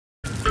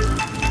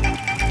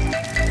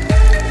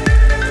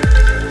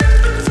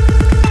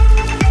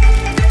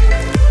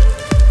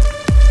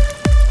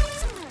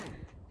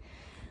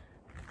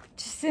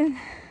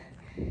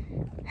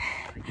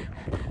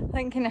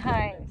thinking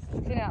heights,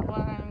 looking at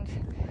land,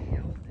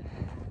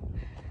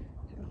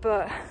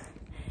 but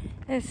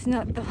it's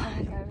not the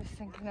land I was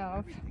thinking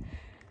of.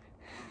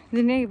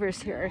 The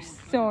neighbours here are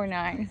so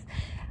nice,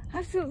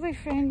 absolutely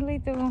friendly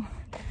though.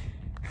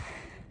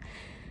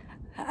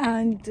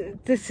 And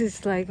this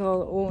is like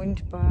all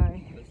owned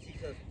by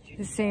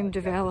the same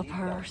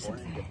developer or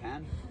something.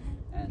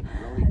 And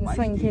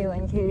Slinky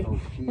Linky.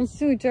 It's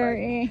so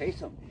dirty.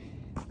 That's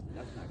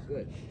not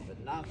good, but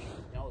now she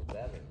smells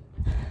better.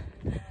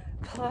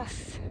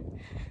 Plus,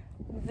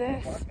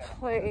 this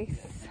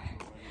place,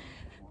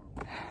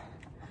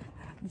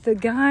 the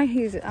guy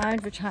who's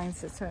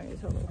advertised it, sorry,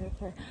 it's all over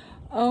there.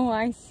 Oh,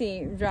 I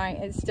see. Right,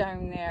 it's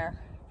down there.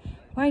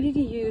 Why did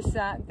he use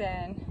that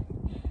then?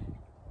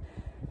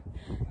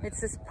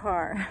 It's this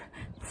part.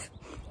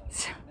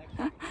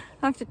 I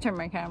have to turn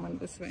my camera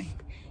this way.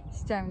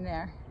 It's down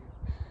there.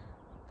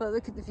 But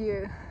look at the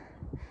view.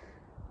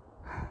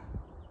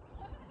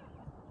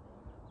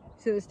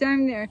 So it's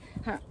down there.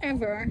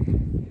 However,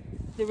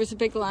 there was a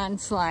big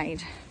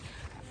landslide.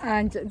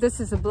 And this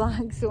is a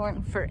black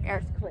zone for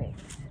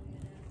earthquakes.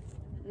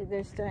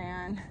 There's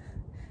Diane.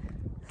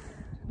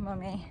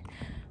 Mummy.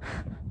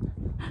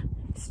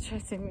 It's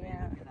stressing me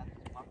out.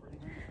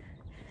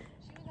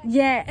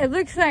 Yeah, it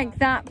looks like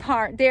that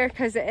part there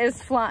because it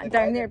is flat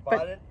down there,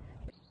 but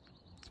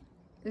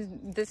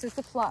this is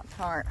the flat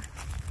part.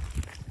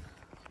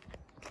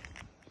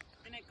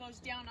 And it goes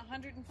down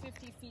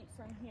 150 feet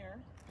from here,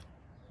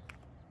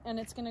 and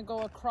it's going to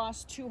go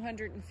across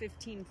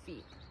 215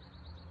 feet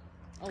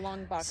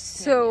along Box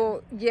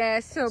So Canyon. yeah,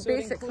 so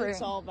basically it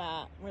includes all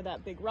that, where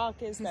that big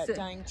rock is, that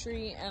dying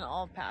tree, and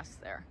all past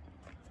there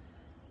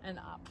and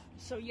up.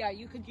 So yeah,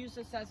 you could use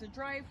this as a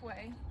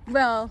driveway.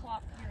 Well,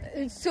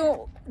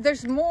 so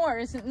there's more,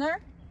 isn't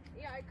there?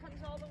 Yeah, it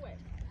comes all the way.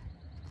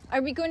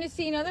 Are we going to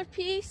see another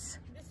piece?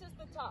 This is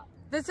the top.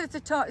 This is the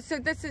top. So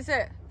this is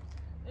it.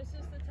 This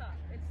is the top.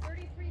 It's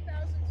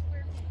 33,000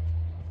 square feet.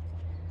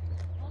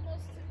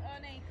 Almost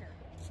an acre.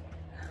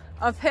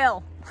 Of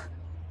hill.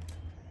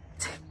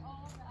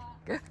 All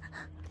that.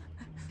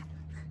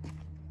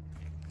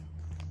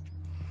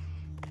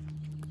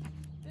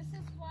 This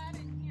is flat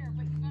in here,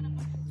 but you're gonna.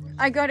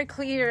 I gotta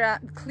clear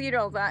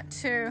all that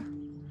too.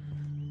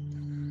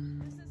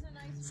 This is a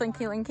nice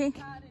Slinky Linky.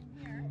 pad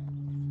in here.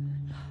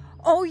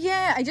 Oh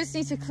yeah, I just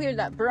need to clear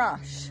that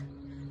brush.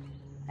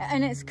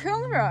 And it's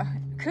cooler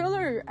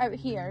out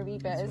here a wee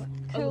bit. Is it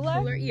cooler?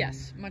 Cooler?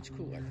 Yes, much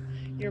cooler.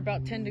 You're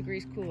about 10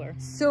 degrees cooler.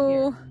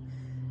 So,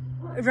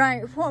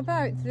 right, what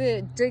about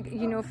the dig,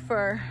 you know,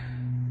 for,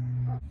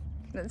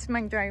 that's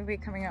my driveway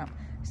coming up.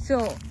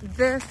 So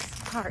this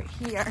part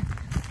here,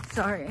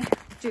 sorry,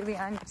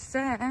 Julianne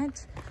said,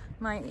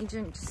 my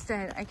agent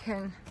said I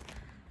can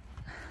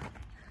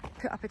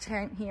put up a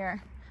tent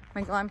here,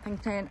 my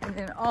glamping tent, and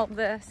then all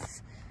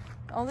this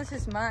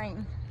is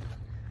mine.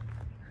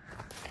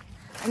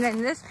 And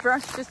then this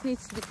brush just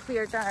needs to be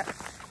cleared out.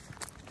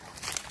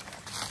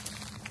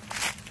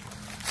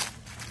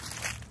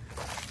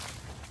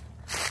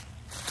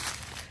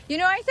 You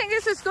know, I think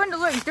this is going to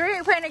look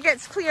great when it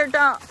gets cleared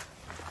up.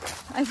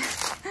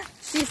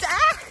 She's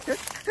I don't know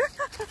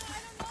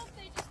if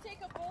they just take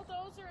a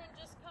bulldozer and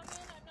just come in,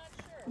 I'm not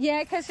sure.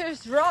 yeah, because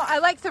there's rock. I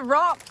like the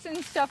rocks and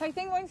stuff. I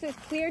think once it's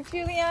cleared,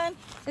 Julianne,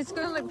 it's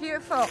going to look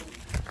beautiful.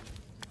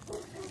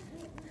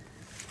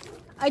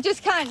 I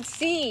just can't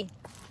see.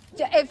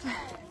 I'm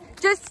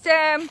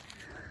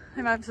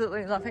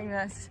absolutely loving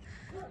this.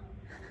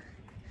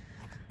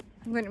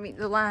 I'm going to meet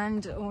the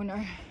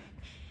landowner.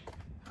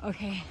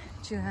 Okay,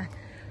 Julianne,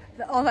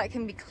 all that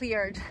can be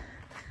cleared.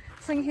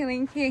 Slinky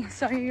Linky,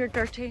 sorry you're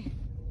dirty.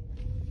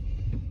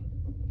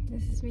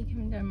 This is me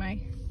coming down my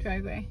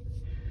driveway.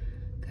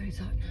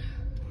 Goes out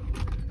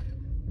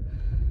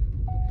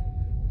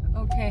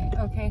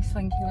now. Okay,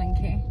 Slinky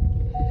Linky.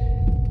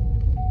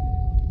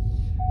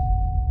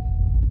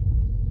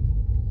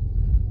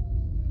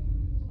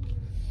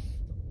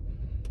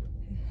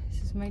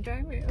 This is my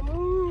driveway.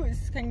 Oh,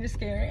 it's kind of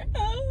scary.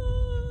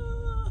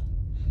 Ah.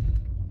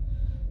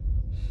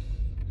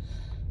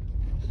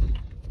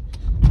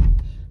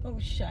 Oh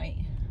shite.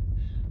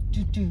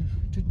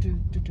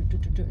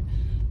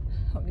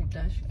 Oh,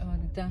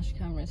 the dash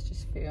camera's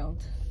just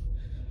failed.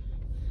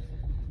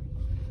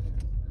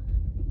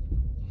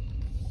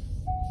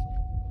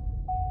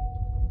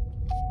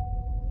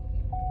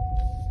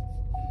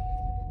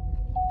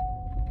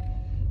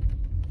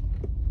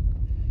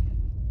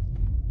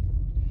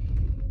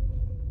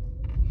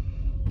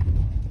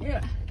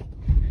 Yeah.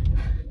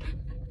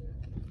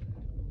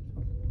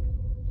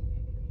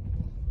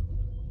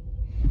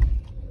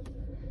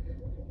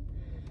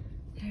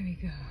 There we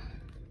go.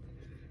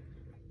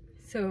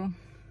 So,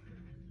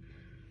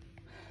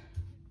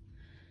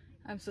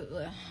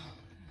 absolutely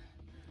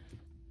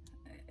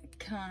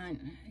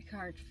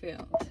card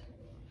failed.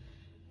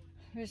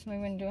 Here's my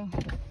window.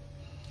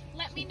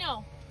 Let me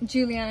know.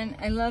 Julianne,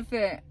 I love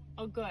it.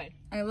 Oh, good.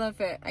 I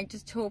love it. I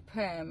just hope,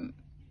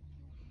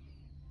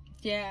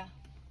 yeah.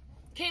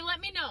 Okay, let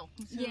me know.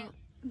 So, yeah,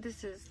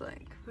 this is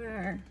like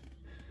where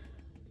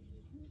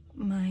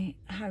my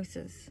house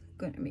is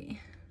gonna be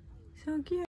so cute.